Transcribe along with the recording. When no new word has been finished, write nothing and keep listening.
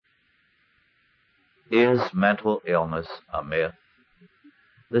Is mental illness a myth?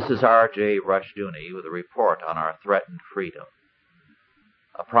 This is R.J. Rushdoony with a report on our threatened freedom.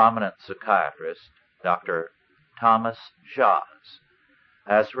 A prominent psychiatrist, Dr. Thomas Szasz,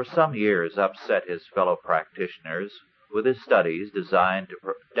 has for some years upset his fellow practitioners with his studies designed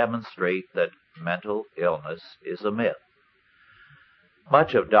to demonstrate that mental illness is a myth.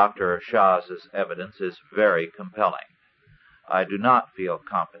 Much of Dr. Szasz's evidence is very compelling. I do not feel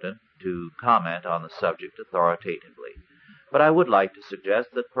competent to comment on the subject authoritatively, but I would like to suggest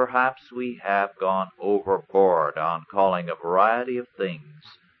that perhaps we have gone overboard on calling a variety of things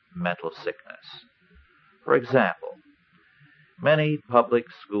mental sickness. For example, many public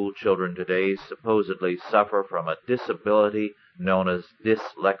school children today supposedly suffer from a disability known as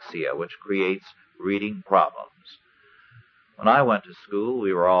dyslexia, which creates reading problems. When I went to school,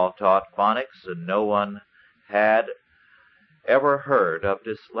 we were all taught phonics, and no one had ever heard of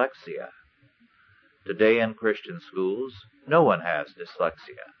dyslexia. Today in Christian schools, no one has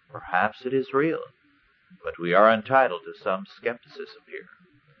dyslexia. Perhaps it is real, but we are entitled to some skepticism here.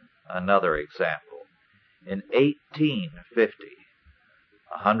 Another example. In 1850,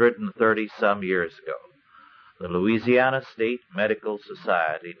 130-some years ago, the Louisiana State Medical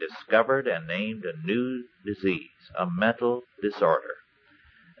Society discovered and named a new disease, a mental disorder,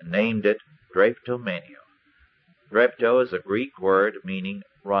 and named it drapetomania. Drepto is a Greek word meaning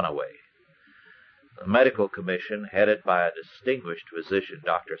runaway. The medical commission, headed by a distinguished physician,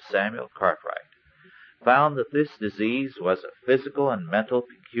 Dr. Samuel Cartwright, found that this disease was a physical and mental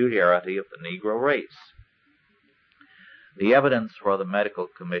peculiarity of the Negro race. The evidence for the medical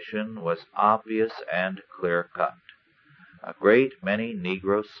commission was obvious and clear-cut. A great many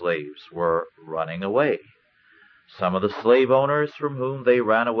Negro slaves were running away. Some of the slave owners from whom they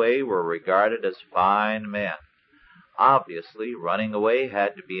ran away were regarded as fine men. Obviously, running away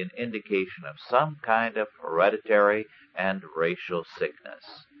had to be an indication of some kind of hereditary and racial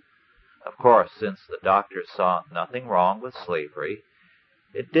sickness. Of course, since the doctors saw nothing wrong with slavery,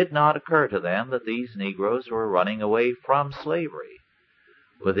 it did not occur to them that these Negroes were running away from slavery.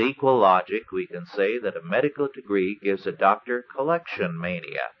 With equal logic, we can say that a medical degree gives a doctor collection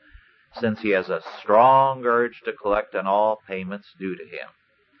mania, since he has a strong urge to collect on all payments due to him.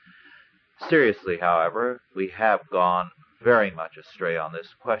 Seriously, however, we have gone very much astray on this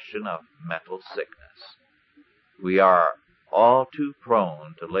question of mental sickness. We are all too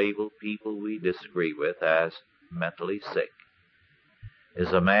prone to label people we disagree with as mentally sick.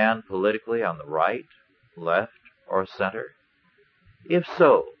 Is a man politically on the right, left, or center? If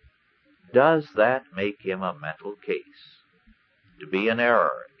so, does that make him a mental case? To be in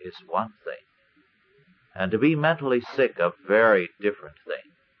error is one thing, and to be mentally sick a very different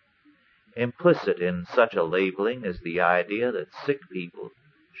thing. Implicit in such a labeling is the idea that sick people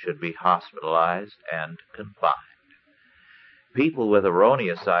should be hospitalized and confined. People with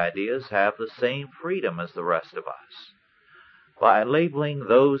erroneous ideas have the same freedom as the rest of us. By labeling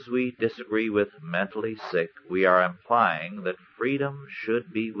those we disagree with mentally sick, we are implying that freedom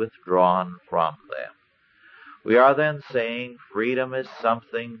should be withdrawn from them. We are then saying freedom is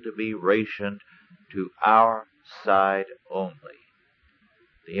something to be rationed to our side only.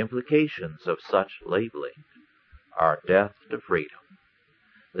 The implications of such labeling are death to freedom.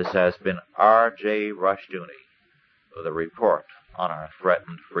 This has been R.J. Rushdoony with a report on our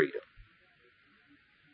threatened freedom.